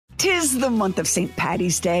'Tis the month of St.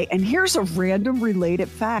 Patty's Day, and here's a random related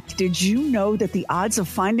fact. Did you know that the odds of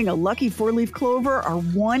finding a lucky four-leaf clover are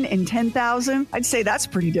 1 in 10,000? I'd say that's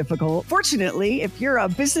pretty difficult. Fortunately, if you're a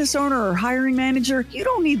business owner or hiring manager, you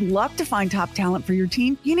don't need luck to find top talent for your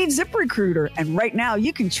team. You need ZipRecruiter, and right now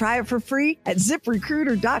you can try it for free at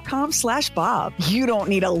ZipRecruiter.com/Bob. You don't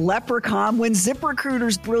need a leprechaun when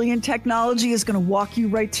ZipRecruiter's brilliant technology is going to walk you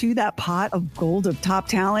right to that pot of gold of top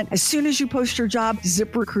talent. As soon as you post your job,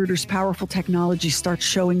 ZipRecruiter's powerful technology starts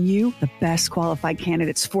showing you the best qualified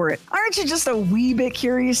candidates for it. Aren't you just a wee bit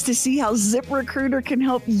curious to see how ZipRecruiter can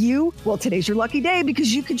help you? Well, today's your lucky day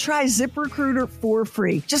because you can try ZipRecruiter for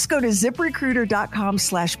free. Just go to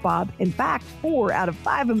ZipRecruiter.com/Bob. In fact, 4 out of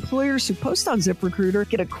 5 employers who post on ZipRecruiter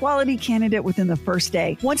get a quality candidate within the first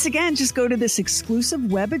day. Once again, just go to this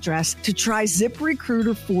exclusive web address to try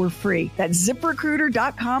ZipRecruiter for free. That's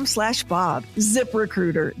ZipRecruiter.com/Bob.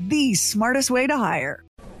 ZipRecruiter, the smartest way to hire.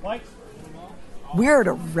 We're at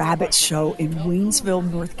a rabbit show in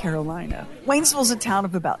Waynesville, North Carolina. Waynesville's a town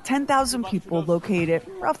of about 10,000 people located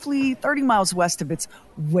roughly 30 miles west of its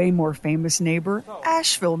way more famous neighbor,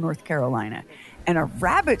 Asheville, North Carolina. And a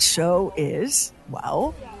rabbit show is,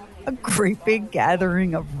 well, a great big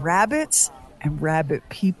gathering of rabbits and rabbit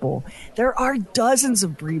people. There are dozens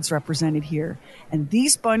of breeds represented here, and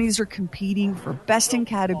these bunnies are competing for best in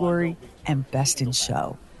category and best in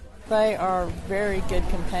show. They are very good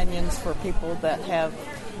companions for people that have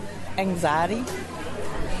anxiety.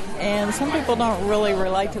 And some people don't really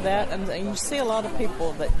relate to that. And you see a lot of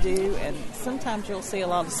people that do. And sometimes you'll see a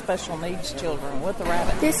lot of special needs children with the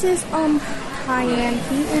rabbit. This is Cayenne.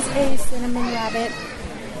 He is a cinnamon rabbit.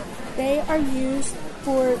 They are used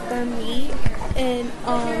for their meat and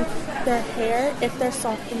their hair if they're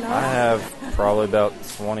soft enough. I have probably about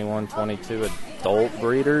 21, 22 adult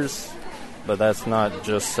breeders. But that's not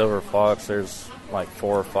just silver fox. There's like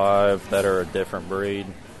 4 or 5 that are a different breed.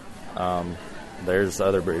 There's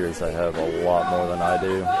other breeders that have a lot more than I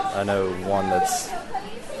do. I know one that's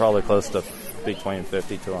probably close to between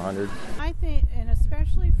 50 to 100. I think, and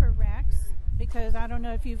especially for Rex, because I don't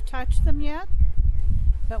know if you've touched them yet,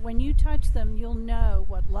 but when you touch them, you'll know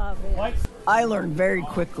what love is. I learned very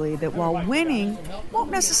quickly that while winning won't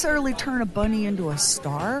necessarily turn a bunny into a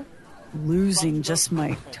star, losing just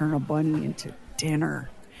might turn a bunny into dinner.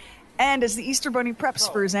 And as the Easter Bunny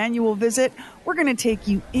preps for his annual visit, we're going to take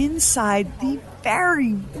you inside the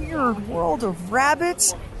very weird world of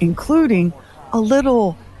rabbits, including a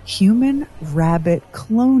little human-rabbit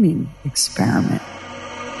cloning experiment.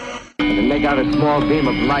 And make out a small beam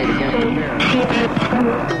of light against the mirror.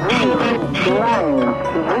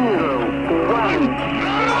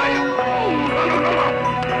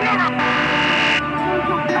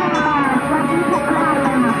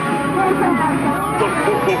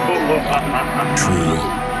 True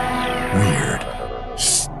weird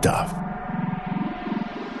stuff.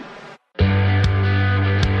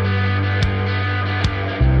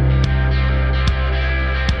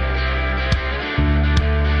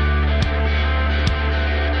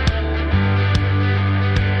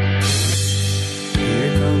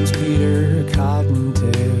 Here comes Peter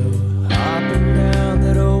Cottontail, hopping down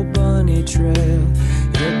that old bunny trail.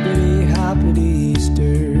 Hippity hoppity,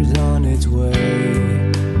 Easter's on its way.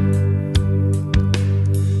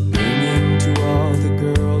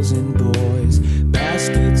 And boys,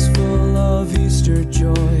 baskets full of Easter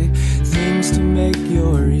joy, things to make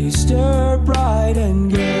your Easter bright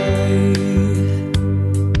and gay.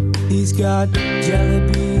 He's got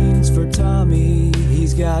jelly beans for Tommy,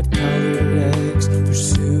 he's got colored eggs for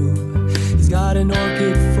Sue, he's got an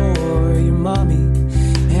orchid for your mommy,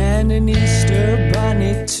 and an Easter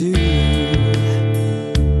bunny too.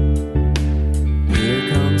 Here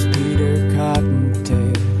comes Peter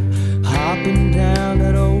Cottontail, hopping down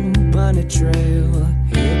that old bunny trail.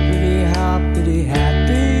 Hippity hoppity,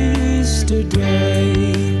 happy Easter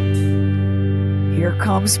day. Here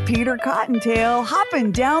comes Peter Cottontail,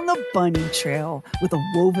 hopping down the bunny trail with a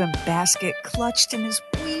woven basket clutched in his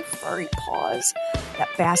wee furry paws. That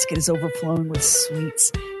basket is overflowing with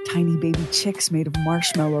sweets, tiny baby chicks made of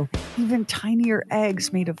marshmallow, even tinier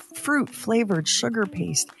eggs made of fruit-flavored sugar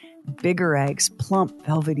paste, bigger eggs, plump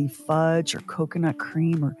velvety fudge or coconut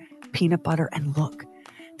cream or peanut butter. And look,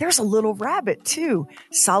 there's a little rabbit too,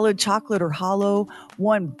 solid chocolate or hollow,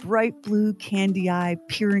 one bright blue candy eye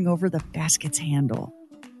peering over the basket's handle.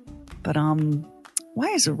 But why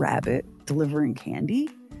is a rabbit delivering candy,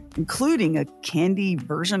 including a candy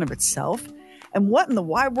version of itself? And what in the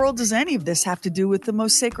wide world does any of this have to do with the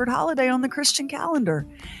most sacred holiday on the Christian calendar?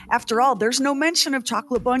 After all, there's no mention of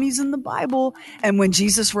chocolate bunnies in the Bible. And when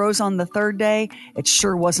Jesus rose on the third day, it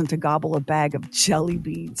sure wasn't to gobble a bag of jelly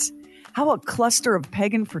beans. How a cluster of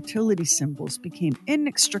pagan fertility symbols became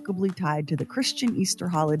inextricably tied to the Christian Easter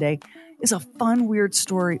holiday is a fun, weird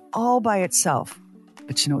story all by itself.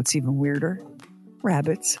 But you know what's even weirder?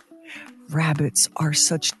 Rabbits. Rabbits are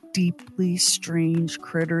such deeply strange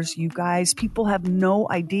critters, you guys. People have no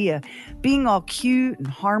idea. Being all cute and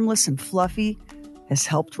harmless and fluffy has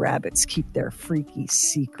helped rabbits keep their freaky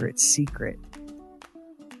secret.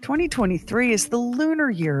 2023 is the lunar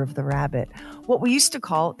year of the rabbit, what we used to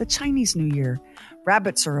call the Chinese New Year.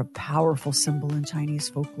 Rabbits are a powerful symbol in Chinese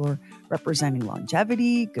folklore, representing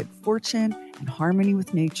longevity, good fortune, and harmony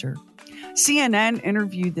with nature. CNN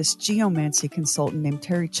interviewed this geomancy consultant named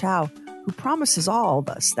Terry Chow, who promises all of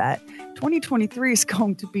us that 2023 is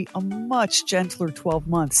going to be a much gentler 12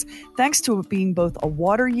 months, thanks to it being both a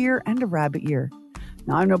water year and a rabbit year.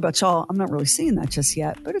 Now, I don't know about y'all, I'm not really seeing that just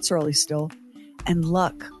yet, but it's early still. And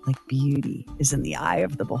luck, like beauty, is in the eye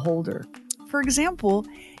of the beholder. For example,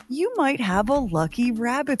 you might have a lucky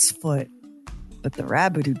rabbit's foot, but the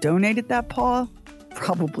rabbit who donated that paw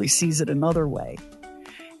probably sees it another way.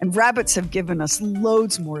 And rabbits have given us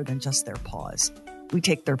loads more than just their paws. We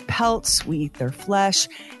take their pelts, we eat their flesh,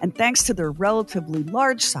 and thanks to their relatively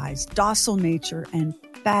large size, docile nature, and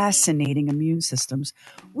fascinating immune systems,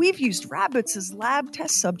 we've used rabbits as lab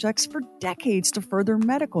test subjects for decades to further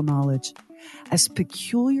medical knowledge. As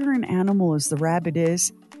peculiar an animal as the rabbit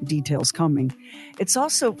is, details coming, it's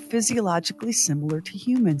also physiologically similar to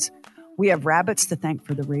humans. We have rabbits to thank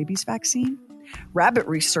for the rabies vaccine. Rabbit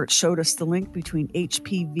research showed us the link between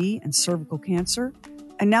HPV and cervical cancer,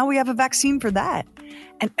 and now we have a vaccine for that.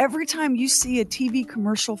 And every time you see a TV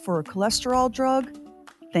commercial for a cholesterol drug,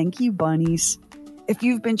 thank you, bunnies. If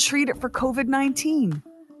you've been treated for COVID-19,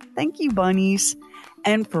 thank you, bunnies.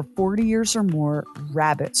 And for 40 years or more,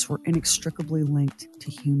 rabbits were inextricably linked to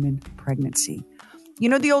human pregnancy. You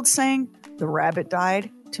know the old saying, the rabbit died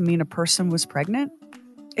to mean a person was pregnant?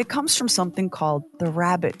 It comes from something called the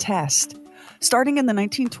rabbit test. Starting in the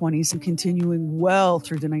 1920s and continuing well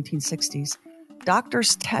through the 1960s,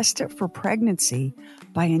 doctors tested for pregnancy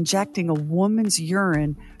by injecting a woman's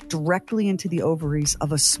urine directly into the ovaries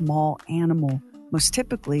of a small animal, most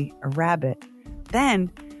typically a rabbit.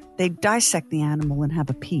 Then they'd dissect the animal and have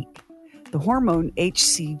a peek. The hormone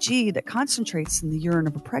HCG that concentrates in the urine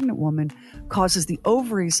of a pregnant woman causes the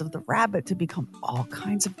ovaries of the rabbit to become all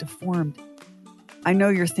kinds of deformed. I know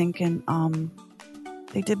you're thinking,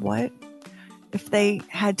 they did what? If they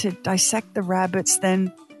had to dissect the rabbits,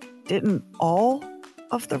 then didn't all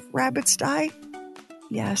of the rabbits die?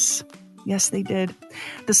 Yes, they did.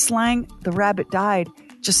 The slang, the rabbit died,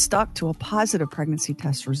 just stuck to a positive pregnancy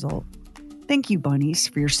test result. Thank you, bunnies,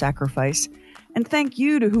 for your sacrifice. And thank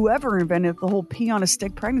you to whoever invented the whole pee on a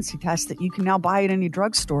stick pregnancy test that you can now buy at any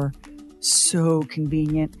drugstore. So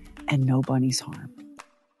convenient and no bunnies harmed.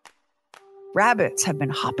 Rabbits have been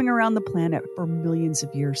hopping around the planet for millions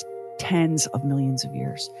of years, tens of millions of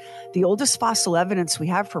years. The oldest fossil evidence we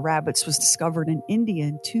have for rabbits was discovered in India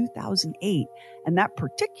in 2008, and that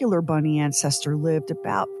particular bunny ancestor lived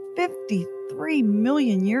about 53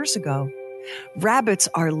 million years ago. Rabbits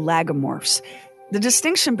are lagomorphs. The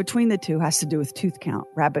distinction between the two has to do with tooth count.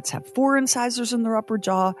 Rabbits have 4 incisors in their upper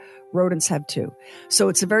jaw, rodents have 2. So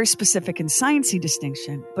it's a very specific and sciencey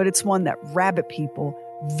distinction, but it's one that rabbit people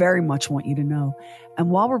very much want you to know. And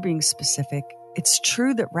while we're being specific, it's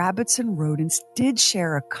true that rabbits and rodents did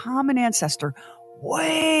share a common ancestor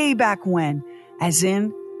way back when, as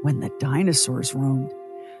in when the dinosaurs roamed.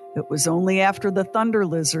 It was only after the thunder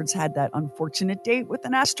lizards had that unfortunate date with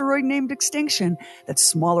an asteroid named extinction that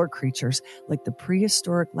smaller creatures like the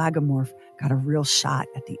prehistoric lagomorph got a real shot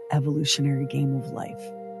at the evolutionary game of life.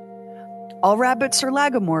 All rabbits are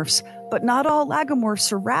lagomorphs, but not all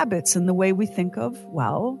lagomorphs are rabbits in the way we think of,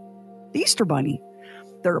 well, the Easter Bunny.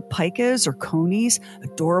 There are pikas or conies,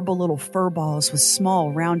 adorable little fur balls with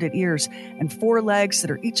small, rounded ears and 4 legs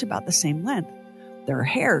that are each about the same length. There are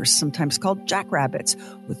hares, sometimes called jackrabbits,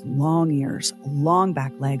 with long ears, long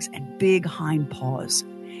back legs, and big hind paws.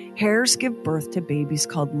 Hares give birth to babies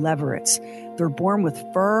called leverets. They're born with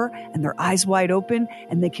fur and their eyes wide open,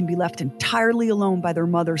 and they can be left entirely alone by their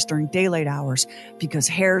mothers during daylight hours because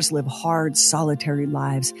hares live hard, solitary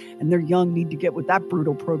lives, and their young need to get with that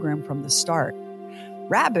brutal program from the start.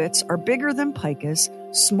 Rabbits are bigger than pikas,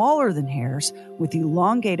 smaller than hares, with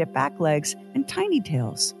elongated back legs and tiny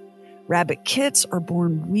tails. Rabbit kits are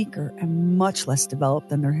born weaker and much less developed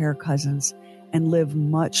than their hare cousins and live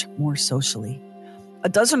much more socially. A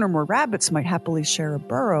dozen or more rabbits might happily share a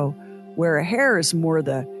burrow, where a hare is more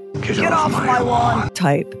the get off my lawn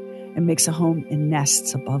type and makes a home in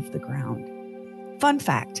nests above the ground. Fun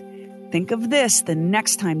fact, think of this the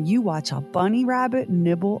next time you watch a bunny rabbit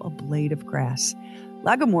nibble a blade of grass.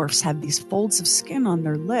 Lagomorphs have these folds of skin on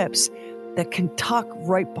their lips that can tuck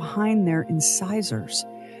right behind their incisors.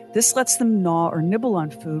 This lets them gnaw or nibble on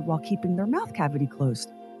food while keeping their mouth cavity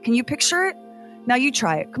closed. Can you picture it? Now you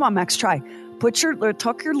try it. Come on, Max, try.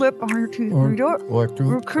 Tuck your lip behind your teeth. Can you do it? Like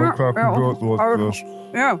this?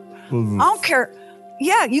 Yeah. I don't care.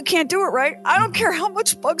 Yeah, you can't do it, right? I don't care how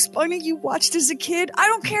much Bugs Bunny you watched as a kid. I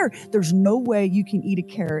don't care. There's no way you can eat a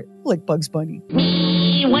carrot like Bugs Bunny.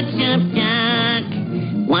 Hey, what's up, Doc?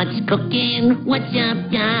 What's cooking? What's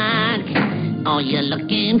up, Doc? Oh, you're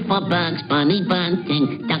looking for Bugs Bunny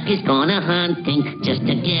bunting. Doc is gonna hunting just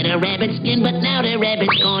to get a rabbit skin, but now the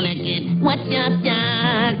rabbit's gonna get. What's up,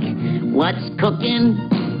 Doc? What's cooking?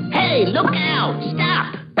 Hey, look out!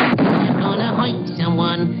 Stop! You're gonna hurt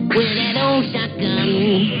someone with that old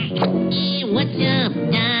shotgun. Hey, what's up,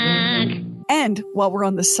 Doc? And while we're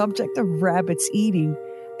on the subject of rabbits eating,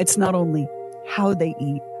 it's not only how they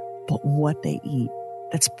eat, but what they eat.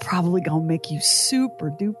 That's probably going to make you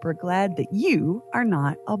super duper glad that you are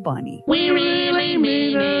not a bunny. We really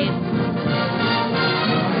mean it.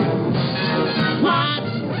 What's up, Doc?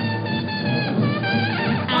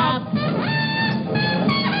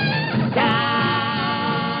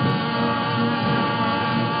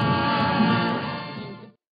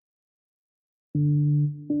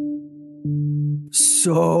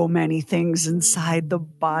 So many things inside the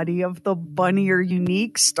body of the bunny are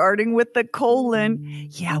unique, starting with the colon.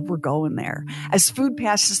 Yeah, we're going there. As food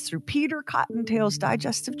passes through Peter Cottontail's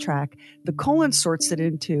digestive tract, the colon sorts it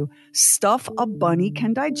into stuff a bunny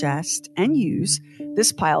can digest and use.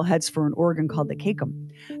 This pile heads for an organ called the cecum.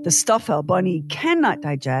 The stuff a bunny cannot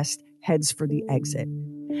digest heads for the exit.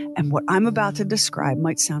 And what I'm about to describe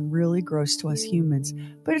might sound really gross to us humans,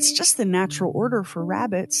 but it's just the natural order for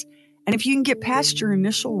rabbits. And if you can get past your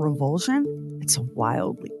initial revulsion, it's a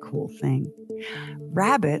wildly cool thing.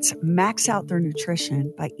 Rabbits max out their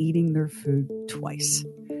nutrition by eating their food twice.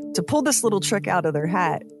 To pull this little trick out of their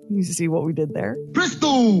hat, you see what we did there?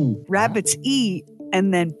 Presto! Rabbits eat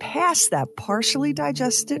and then pass that partially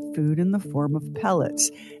digested food in the form of pellets.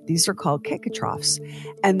 These are called cacotrophs,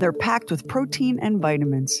 and they're packed with protein and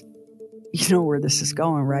vitamins. You know where this is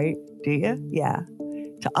going, right? Do you? Yeah.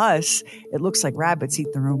 To us, it looks like rabbits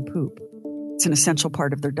eat their own poop. It's an essential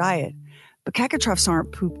part of their diet. But cacotrophs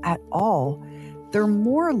aren't poop at all. They're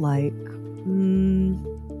more like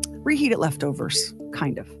reheated leftovers,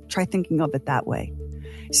 kind of. Try thinking of it that way.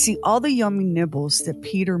 See, all the yummy nibbles that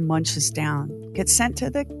Peter munches down get sent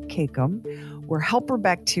to the cecum, where helper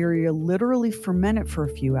bacteria literally ferment it for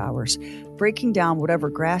a few hours, breaking down whatever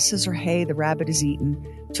grasses or hay the rabbit has eaten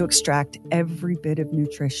to extract every bit of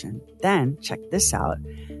nutrition. Then, check this out,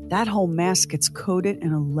 that whole mass gets coated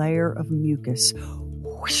in a layer of mucus.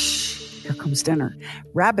 Whoosh, here comes dinner.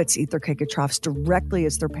 Rabbits eat their cacotrophs directly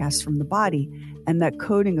as they're passed from the body, and that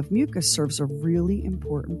coating of mucus serves a really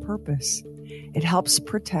important purpose. It helps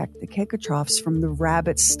protect the cacotrophs from the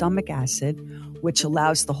rabbit's stomach acid, which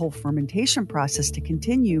allows the whole fermentation process to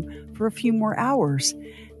continue for a few more hours.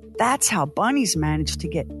 That's how bunnies manage to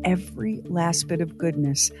get every last bit of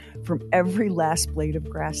goodness from every last blade of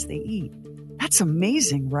grass they eat. That's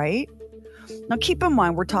amazing, right? Now keep in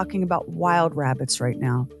mind, we're talking about wild rabbits right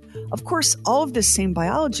now. Of course, all of this same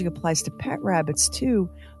biology applies to pet rabbits too,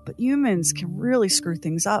 but humans can really screw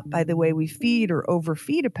things up by the way we feed or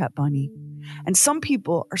overfeed a pet bunny. And some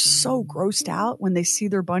people are so grossed out when they see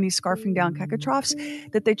their bunny scarfing down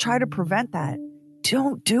cacotrophs that they try to prevent that.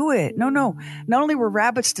 Don't do it. No. Not only were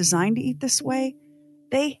rabbits designed to eat this way,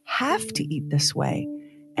 they have to eat this way.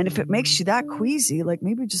 And if it makes you that queasy, like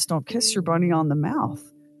maybe just don't kiss your bunny on the mouth.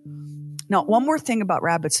 Now, one more thing about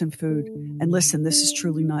rabbits and food. And listen, this is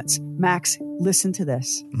truly nuts. Max, listen to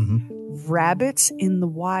this. Rabbits in the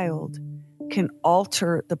wild can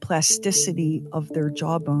alter the plasticity of their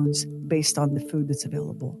jawbones based on the food that's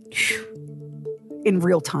available. In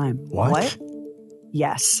real time. What?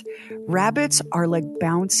 Yes. Rabbits are like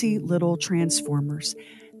bouncy little transformers.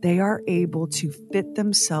 They are able to fit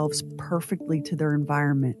themselves perfectly to their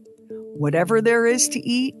environment. Whatever there is to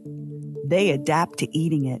eat, they adapt to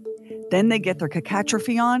eating it. Then they get their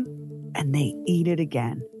cacatrophe on and they eat it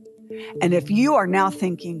again. And if you are now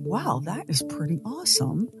thinking, wow, that is pretty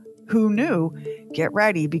awesome, who knew? Get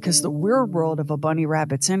ready, because the weird world of a bunny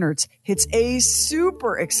rabbit's innards hits a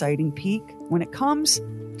super exciting peak when it comes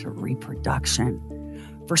to reproduction.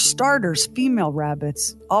 For starters, female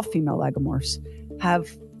rabbits, all female lagomorphs, have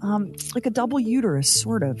like a double uterus,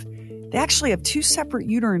 sort of. They actually have 2 separate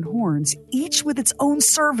uterine horns, each with its own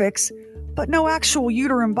cervix, but no actual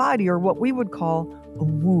uterine body, or what we would call a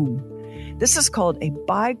womb. This is called a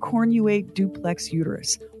bicornuate duplex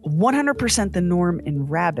uterus, 100% the norm in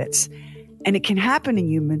rabbits. And it can happen in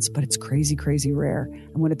humans, but it's crazy, crazy rare.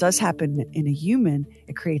 And when it does happen in a human,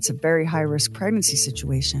 it creates a very high-risk pregnancy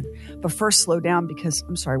situation. But first, slow down because,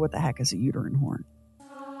 I'm sorry, what the heck is a uterine horn?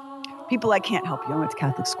 People, I can't help you. I went to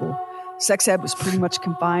Catholic school. Sex ed was pretty much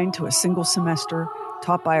confined to a single semester,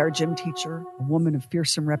 taught by our gym teacher, a woman of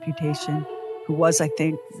fearsome reputation, who was, I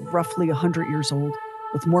think, roughly 100 years old,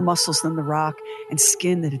 with more muscles than The Rock and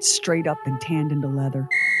skin that had straight up and tanned into leather.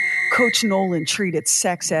 Coach Nolan treated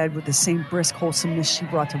sex ed with the same brisk wholesomeness she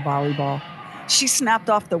brought to volleyball. She snapped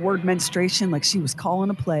off the word menstruation like she was calling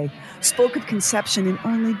a play, spoke of conception in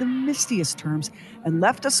only the mistiest terms, and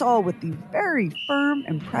left us all with the very firm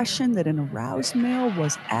impression that an aroused male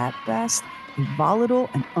was, at best, a volatile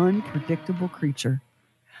and unpredictable creature.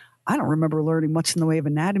 I don't remember learning much in the way of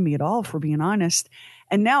anatomy at all, if we're being honest.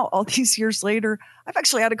 And now, all these years later, I've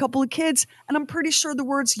actually had a couple of kids, and I'm pretty sure the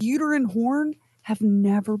words uterine horn have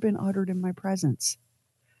never been uttered in my presence.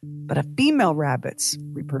 But a female rabbit's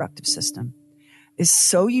reproductive system is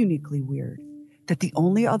so uniquely weird that the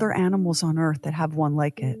only other animals on Earth that have one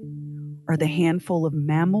like it are the handful of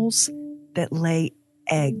mammals that lay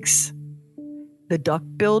eggs. The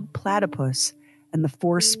duck-billed platypus and the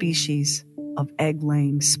 4 species of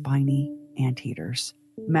egg-laying spiny anteaters.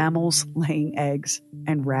 Mammals laying eggs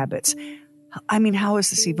and rabbits. I mean, how is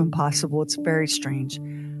this even possible? It's very strange.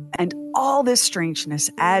 And all this strangeness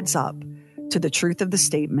adds up to the truth of the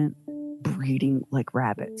statement, breeding like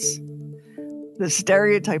rabbits. The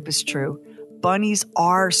stereotype is true. Bunnies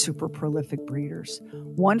are super prolific breeders.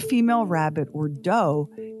 One female rabbit or doe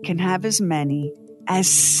can have as many as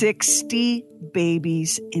 60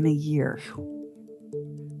 babies in a year.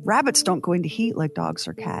 Rabbits don't go into heat like dogs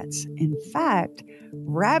or cats. In fact,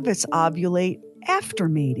 rabbits ovulate after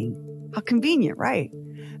mating. How convenient, right?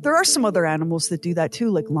 There are some other animals that do that too,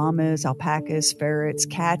 like llamas, alpacas, ferrets,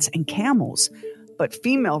 cats, and camels. But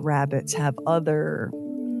female rabbits have other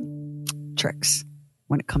tricks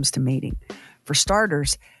when it comes to mating. For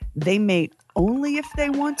starters, they mate only if they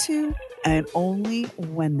want to and only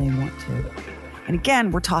when they want to. And again,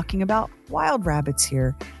 we're talking about wild rabbits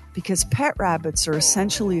here because pet rabbits are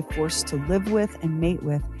essentially forced to live with and mate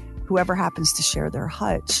with whoever happens to share their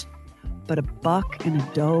hutch. But a buck and a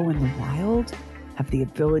doe in the wild have the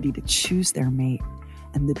ability to choose their mate,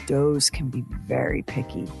 and the does can be very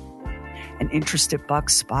picky. An interested buck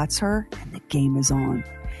spots her, and the game is on.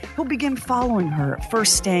 He'll begin following her, at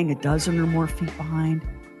first staying a dozen or more feet behind,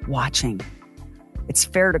 watching. It's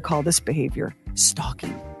fair to call this behavior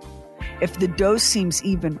stalking. If the doe seems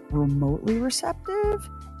even remotely receptive,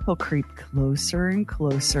 he'll creep closer and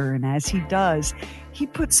closer, and as he does, he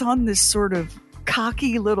puts on this sort of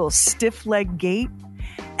cocky little stiff leg gait.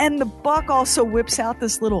 And the buck also whips out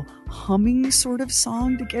this little humming sort of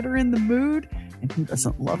song to get her in the mood. And who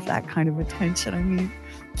doesn't love that kind of attention? I mean,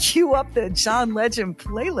 cue up the John Legend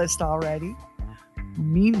playlist already.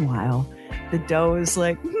 Meanwhile, the doe is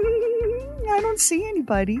like, I don't see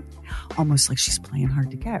anybody. Almost like she's playing hard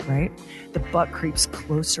to get, right? The buck creeps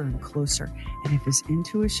closer and closer. And if his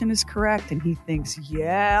intuition is correct and he thinks,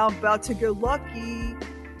 yeah, I'm about to get lucky,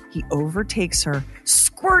 he overtakes her,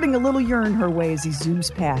 squirting a little urine her way as he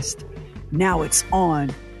zooms past. Now it's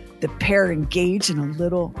on. The pair engage in a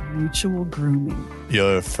little mutual grooming.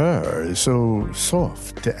 Your fur is so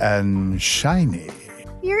soft and shiny.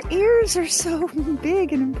 Your ears are so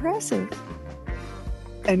big and impressive.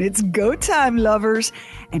 And it's go time, lovers.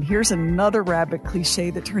 And here's another rabbit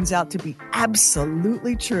cliche that turns out to be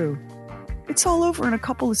absolutely true. It's all over in a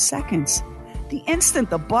couple of seconds. The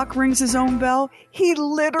instant the buck rings his own bell, he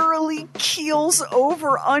literally keels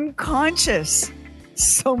over unconscious.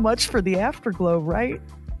 So much for the afterglow, right?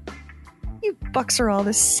 You bucks are all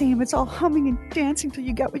the same. It's all humming and dancing till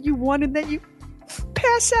you get what you want and then you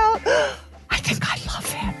pass out. I think I love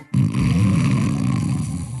him.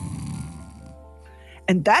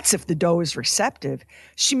 And that's if the doe is receptive.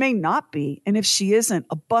 She may not be. And if she isn't,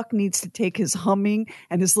 a buck needs to take his humming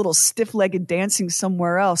and his little stiff-legged dancing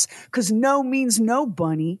somewhere else. Because no means no,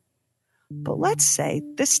 bunny. But let's say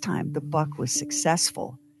this time the buck was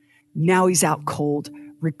successful. Now he's out cold,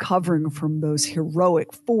 recovering from those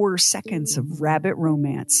heroic 4 seconds of rabbit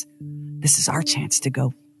romance. This is our chance to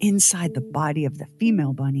go inside the body of the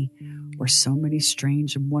female bunny, where so many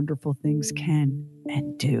strange and wonderful things can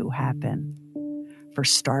and do happen. For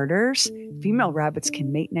starters, female rabbits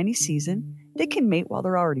can mate in any season. They can mate while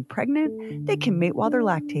they're already pregnant. They can mate while they're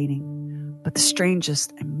lactating. But the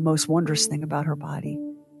strangest and most wondrous thing about her body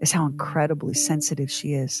is how incredibly sensitive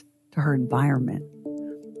she is to her environment.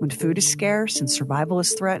 When food is scarce and survival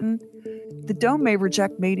is threatened, the doe may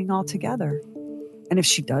reject mating altogether. And if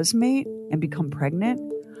she does mate and become pregnant,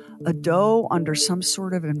 a doe under some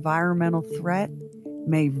sort of environmental threat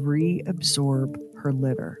may reabsorb her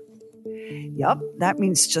litter. Yup, that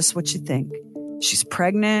means just what you think. She's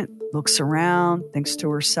pregnant, looks around, thinks to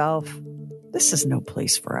herself, this is no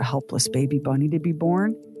place for a helpless baby bunny to be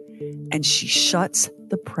born. And she shuts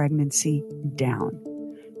the pregnancy down.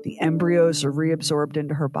 The embryos are reabsorbed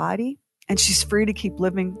into her body, and she's free to keep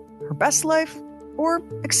living her best life or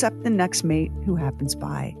accept the next mate who happens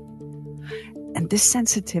by. And this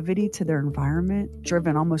sensitivity to their environment,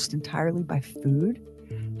 driven almost entirely by food,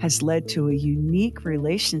 has led to a unique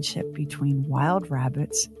relationship between wild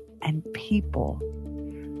rabbits and people.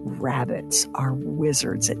 Rabbits are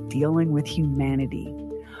wizards at dealing with humanity.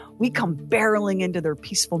 We come barreling into their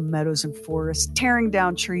peaceful meadows and forests, tearing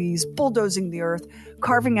down trees, bulldozing the earth,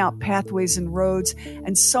 carving out pathways and roads,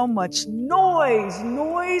 and so much noise.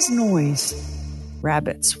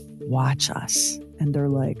 Rabbits watch us, and they're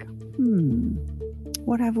like,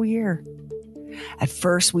 what have we here? At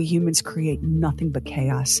first, we humans create nothing but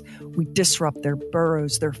chaos. We disrupt their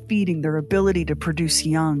burrows, their feeding, their ability to produce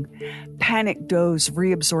young. Panicked does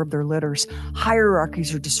reabsorb their litters.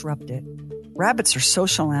 Hierarchies are disrupted. Rabbits are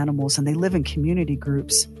social animals and they live in community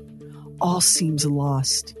groups. All seems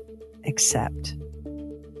lost, except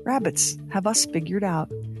rabbits have us figured out.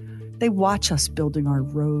 They watch us building our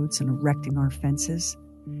roads and erecting our fences.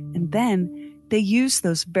 And then they use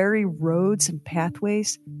those very roads and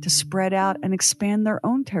pathways to spread out and expand their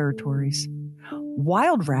own territories.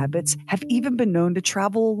 Wild rabbits have even been known to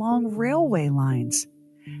travel along railway lines.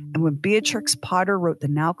 And when Beatrix Potter wrote the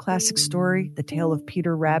now classic story, The Tale of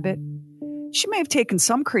Peter Rabbit, she may have taken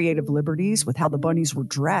some creative liberties with how the bunnies were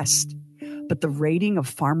dressed, but the raiding of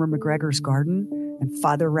Farmer McGregor's garden and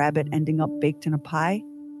Father Rabbit ending up baked in a pie,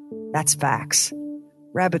 that's facts.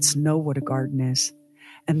 Rabbits know what a garden is,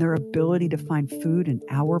 and their ability to find food in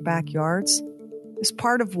our backyards is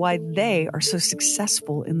part of why they are so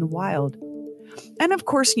successful in the wild. And of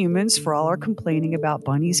course, humans, for all our complaining about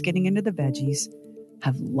bunnies getting into the veggies,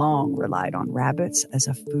 have long relied on rabbits as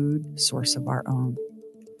a food source of our own.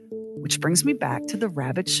 Which brings me back to the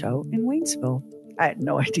rabbit show in Waynesville. I had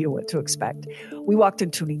no idea what to expect. We walked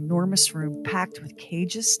into an enormous room packed with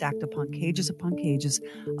cages stacked upon cages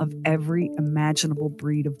of every imaginable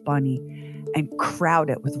breed of bunny and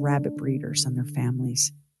crowded with rabbit breeders and their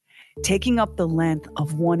families. Taking up the length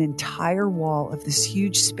of one entire wall of this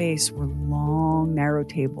huge space were long, narrow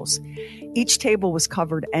tables. Each table was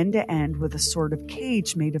covered end to end with a sort of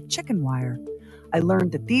cage made of chicken wire. I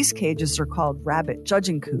learned that these cages are called rabbit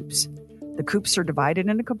judging coops. The coops are divided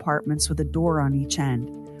into compartments with a door on each end.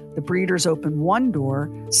 The breeders open one door,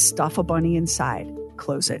 stuff a bunny inside,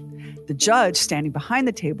 close it. The judge, standing behind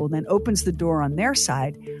the table, then opens the door on their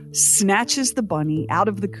side, snatches the bunny out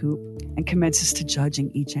of the coop, and commences to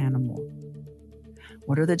judging each animal.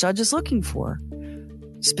 What are the judges looking for?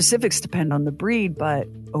 Specifics depend on the breed, but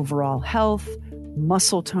overall health,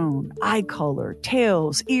 muscle tone, eye color,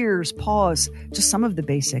 tails, ears, paws, just some of the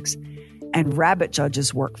basics. And rabbit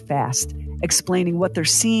judges work fast, explaining what they're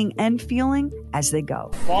seeing and feeling as they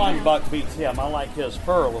go. Fawn buck beats him. I like his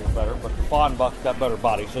fur a little better, but the fawn buck's got better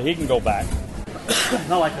body, so he can go back.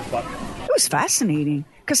 I like this buck. It was fascinating,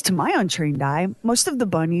 because to my untrained eye, most of the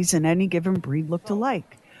bunnies in any given breed looked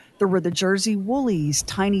alike. There were the Jersey Woolies,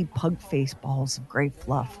 tiny pug-faced balls of gray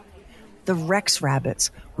fluff. The Rex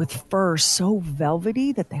rabbits, with fur so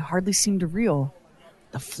velvety that they hardly seemed real.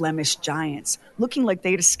 The Flemish giants, looking like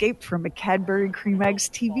they'd escaped from a Cadbury Cream Eggs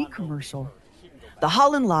TV commercial. The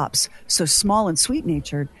Holland Lops, so small and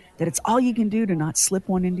sweet-natured that it's all you can do to not slip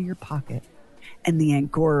one into your pocket. And the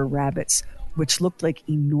Angora rabbits, which looked like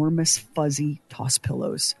enormous fuzzy toss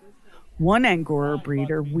pillows. One Angora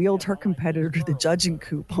breeder wheeled her competitor to the judging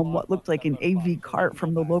coop on what looked like an AV cart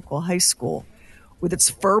from the local high school. With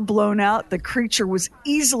its fur blown out, the creature was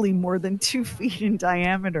easily more than 2 feet in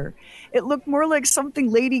diameter. It looked more like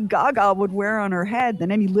something Lady Gaga would wear on her head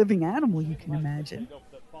than any living animal you can imagine.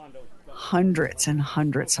 Hundreds and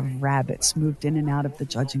hundreds of rabbits moved in and out of the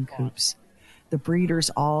judging coops. The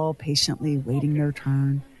breeders all patiently waiting their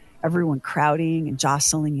turn, everyone crowding and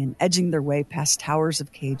jostling and edging their way past towers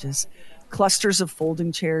of cages, clusters of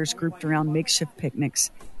folding chairs grouped around makeshift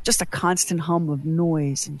picnics, just a constant hum of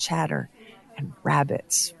noise and chatter. And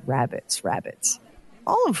rabbits,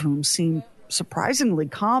 all of whom seem surprisingly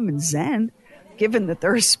calm and zen, given that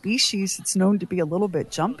they're a species that's known to be a little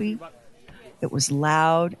bit jumpy. It was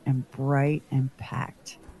loud and bright and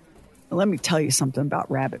packed. Let me tell you something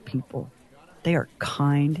about rabbit people. They are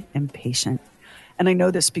kind and patient. And I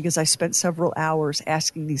know this because I spent several hours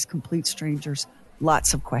asking these complete strangers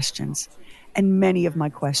lots of questions. And many of my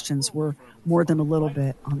questions were more than a little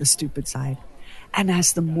bit on the stupid side. And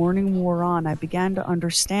as the morning wore on, I began to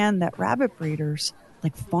understand that rabbit breeders,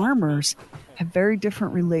 like farmers, have very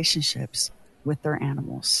different relationships with their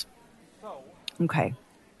animals. Okay,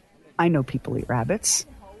 I know people eat rabbits.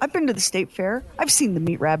 I've been to the state fair. I've seen the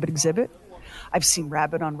meat rabbit exhibit. I've seen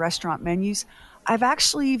rabbit on restaurant menus. I've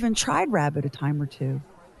actually even tried rabbit a time or two.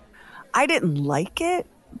 I didn't like it,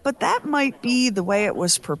 but that might be the way it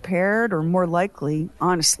was prepared, or more likely,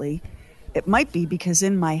 honestly, it might be because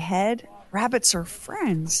in my head, rabbits are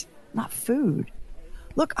friends, not food.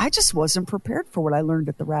 Look, I just wasn't prepared for what I learned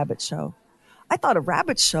at the rabbit show. I thought a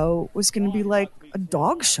rabbit show was going to be like a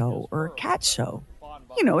dog show or a cat show.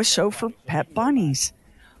 You know, a show for pet bunnies.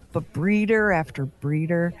 But breeder after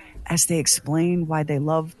breeder, as they explain why they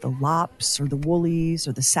love the lops or the woolies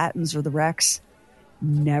or the satins or the Rex,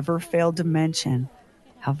 never failed to mention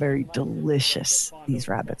how very delicious these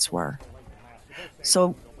rabbits were.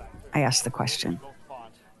 So I asked the question.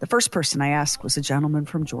 The first person I asked was a gentleman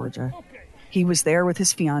from Georgia. He was there with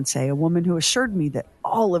his fiancée, a woman who assured me that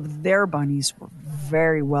all of their bunnies were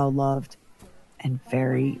very well loved and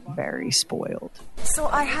very, very spoiled. So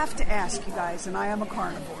I have to ask you guys, and I am a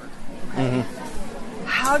carnivore, okay? Mm-hmm.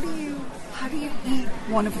 How do you eat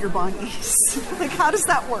one of your bunnies? Like, how does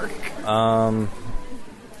that work?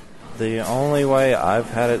 The only way I've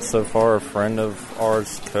had it so far, a friend of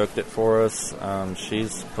ours cooked it for us.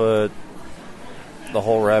 She's put the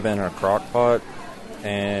whole rabbit in a crock pot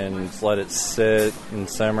and let it sit and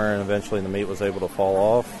simmer, and eventually the meat was able to fall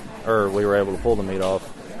off, or we were able to pull the meat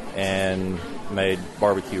off and made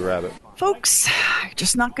barbecue rabbit. Folks, you're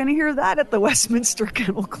just not going to hear that at the Westminster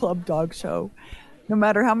Kennel Club dog show. No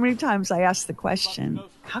matter how many times I asked the question,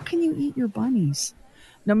 how can you eat your bunnies?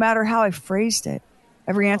 No matter how I phrased it,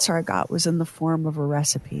 every answer I got was in the form of a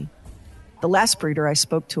recipe. The last breeder I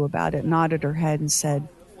spoke to about it nodded her head and said,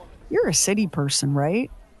 "You're a city person, right?"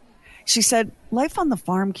 She said, "Life on the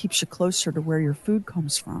farm keeps you closer to where your food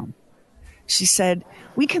comes from." She said,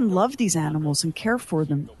 "We can love these animals and care for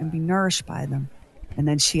them and be nourished by them." And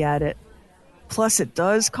then she added, "Plus it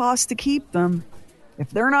does cost to keep them. If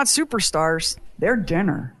they're not superstars, they're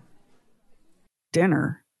dinner."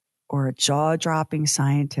 Dinner, or a jaw-dropping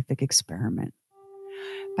scientific experiment.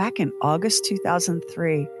 Back in August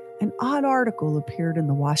 2003, an odd article appeared in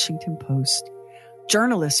the Washington Post.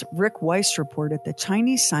 Journalist Rick Weiss reported that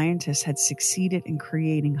Chinese scientists had succeeded in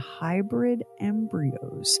creating hybrid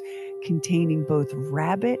embryos containing both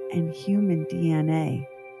rabbit and human DNA.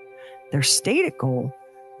 Their stated goal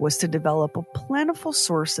was to develop a plentiful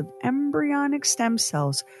source of embryonic stem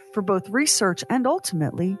cells for both research and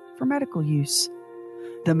ultimately for medical use.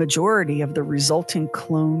 The majority of the resulting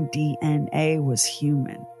clone DNA was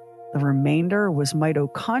human. The remainder was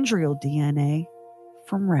mitochondrial DNA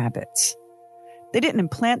from rabbits. They didn't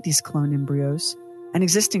implant these clone embryos, and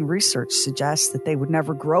existing research suggests that they would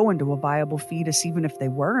never grow into a viable fetus even if they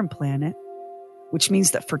were implanted, which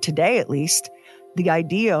means that for today at least, the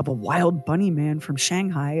idea of a wild bunny man from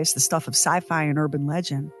Shanghai is the stuff of sci-fi and urban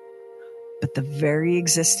legend. But the very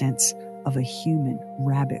existence of a human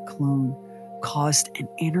rabbit clone caused an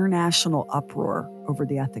international uproar over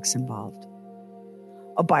the ethics involved.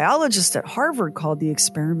 A biologist at Harvard called the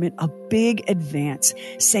experiment a big advance,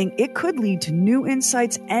 saying it could lead to new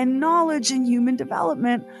insights and knowledge in human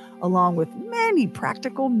development, along with many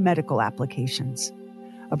practical medical applications.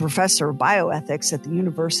 A professor of bioethics at the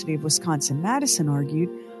University of Wisconsin-Madison argued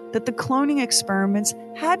that the cloning experiments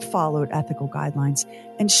had followed ethical guidelines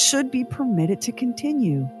and should be permitted to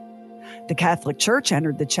continue. The Catholic Church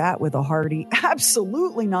entered the chat with a hearty,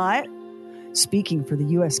 "Absolutely not." Speaking for the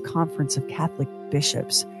U.S. Conference of Catholic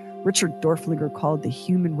Bishops, Richard Dorflinger called the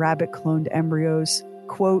human rabbit cloned embryos,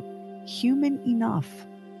 quote, "human enough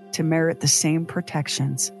to merit the same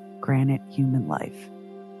protections granted human life."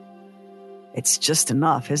 It's just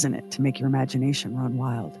enough, isn't it, to make your imagination run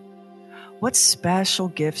wild? What special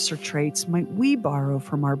gifts or traits might we borrow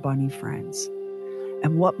from our bunny friends?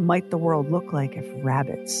 And what might the world look like if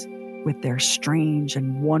rabbits, with their strange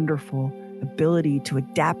and wonderful ability to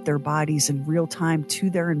adapt their bodies in real time to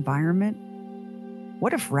their environment?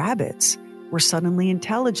 What if rabbits were suddenly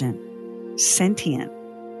intelligent, sentient,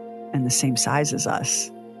 and the same size as us?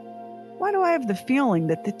 Why do I have the feeling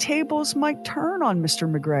that the tables might turn on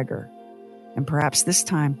Mr. McGregor? And perhaps this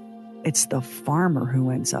time, it's the farmer who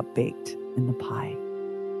ends up baked in the pie.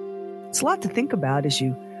 It's a lot to think about as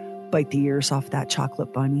you bite the ears off that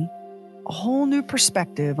chocolate bunny. A whole new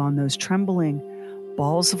perspective on those trembling,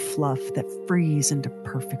 balls of fluff that freeze into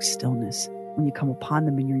perfect stillness when you come upon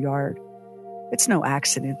them in your yard. It's no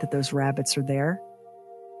accident that those rabbits are there.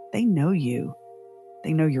 They know you.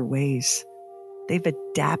 They know your ways. They've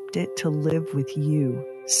adapted to live with you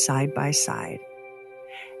side by side.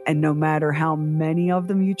 And no matter how many of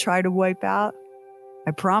them you try to wipe out,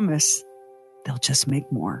 I promise they'll just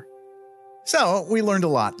make more. So we learned a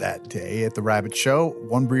lot that day at the rabbit show.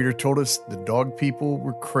 One breeder told us the dog people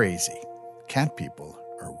were crazy. Cat people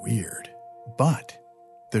are weird. But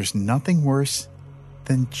there's nothing worse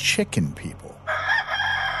than chicken people.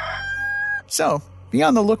 So be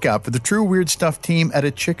on the lookout for the True Weird Stuff team at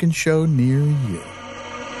a chicken show near you.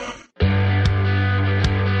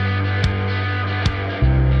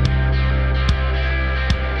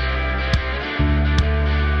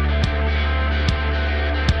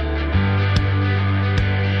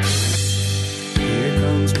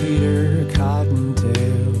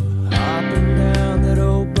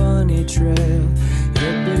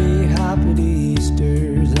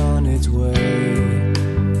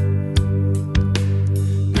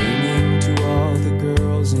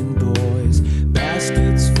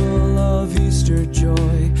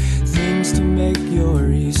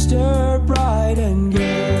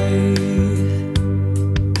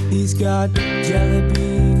 Jelly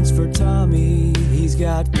beans for Tommy, he's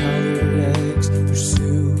got colored eggs for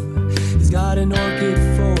Sue, he's got an orchid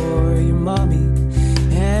for your mommy,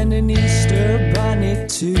 and an Easter bunny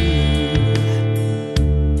too.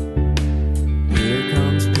 Here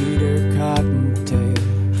comes Peter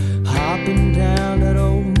Cottontail, hopping down that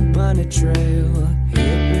old bunny trail,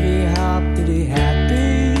 hippity hoppity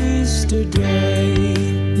happy Easter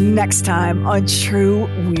day. Next time on True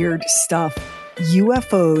Weird Stuff.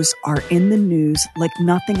 UFOs are in the news like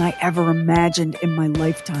nothing I ever imagined in my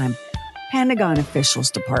lifetime. Pentagon officials,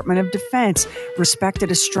 Department of Defense, respected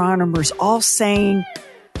astronomers all saying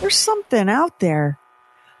there's something out there.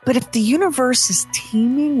 But if the universe is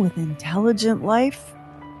teeming with intelligent life,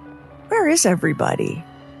 where is everybody?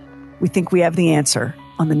 We think we have the answer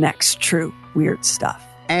on the next True Weird Stuff.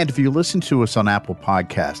 And if you listen to us on Apple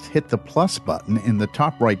Podcasts, hit the plus button in the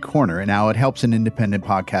top right corner, and now it helps an independent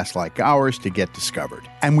podcast like ours to get discovered.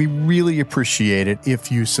 And we really appreciate it if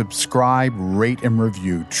you subscribe, rate, and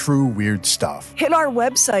review True Weird Stuff. Hit our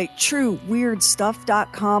website,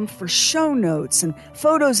 trueweirdstuff.com, for show notes and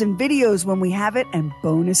photos and videos when we have it, and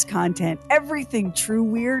bonus content. Everything True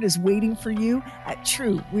Weird is waiting for you at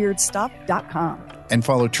trueweirdstuff.com. And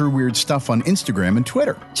follow True Weird Stuff on Instagram and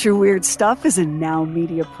Twitter. True Weird Stuff is a Now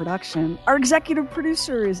Media production. Our executive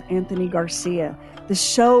producer is Anthony Garcia. The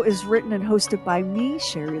show is written and hosted by me,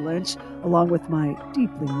 Sherry Lynch, along with my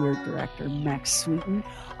deeply weird director, Max Sweeten.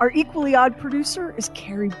 Our equally odd producer is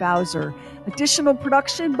Carrie Bowser. Additional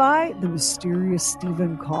production by the mysterious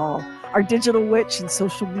Stephen Call. Our digital witch and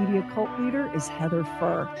social media cult leader is Heather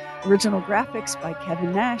Furr. Original graphics by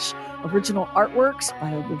Kevin Nash. Original artworks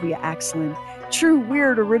by Olivia Axland. True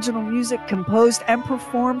Weird original music composed and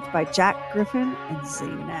performed by Jack Griffin and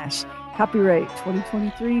Zane Nash. Copyright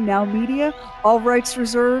 2023 Now Media. All rights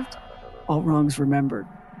reserved. All wrongs remembered.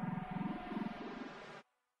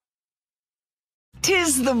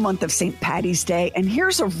 'Tis the month of St. Paddy's Day, and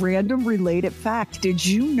here's a random related fact. Did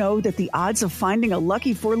you know that the odds of finding a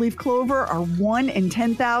lucky four-leaf clover are 1 in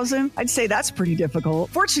 10,000? I'd say that's pretty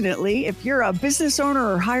difficult. Fortunately, if you're a business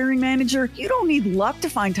owner or hiring manager, you don't need luck to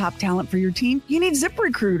find top talent for your team. You need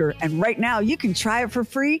ZipRecruiter, and right now you can try it for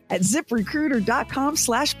free at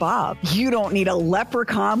ZipRecruiter.com/Bob. You don't need a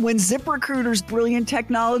leprechaun when ZipRecruiter's brilliant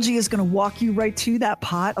technology is going to walk you right to that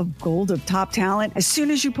pot of gold of top talent. As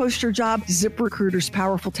soon as you post your job, ZipRecruiter's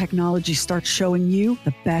powerful technology starts showing you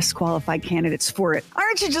the best qualified candidates for it.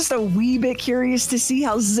 Aren't you just a wee bit curious to see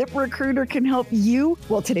how ZipRecruiter can help you?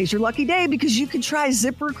 Well, today's your lucky day because you can try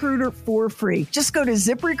ZipRecruiter for free. Just go to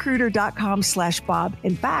ZipRecruiter.com/Bob.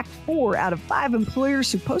 In fact, 4 out of 5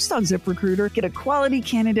 employers who post on ZipRecruiter get a quality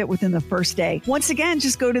candidate within the first day. Once again,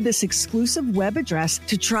 just go to this exclusive web address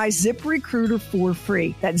to try ZipRecruiter for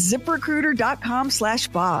free. That's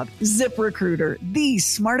ZipRecruiter.com/Bob. ZipRecruiter, the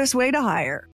smartest way to hire.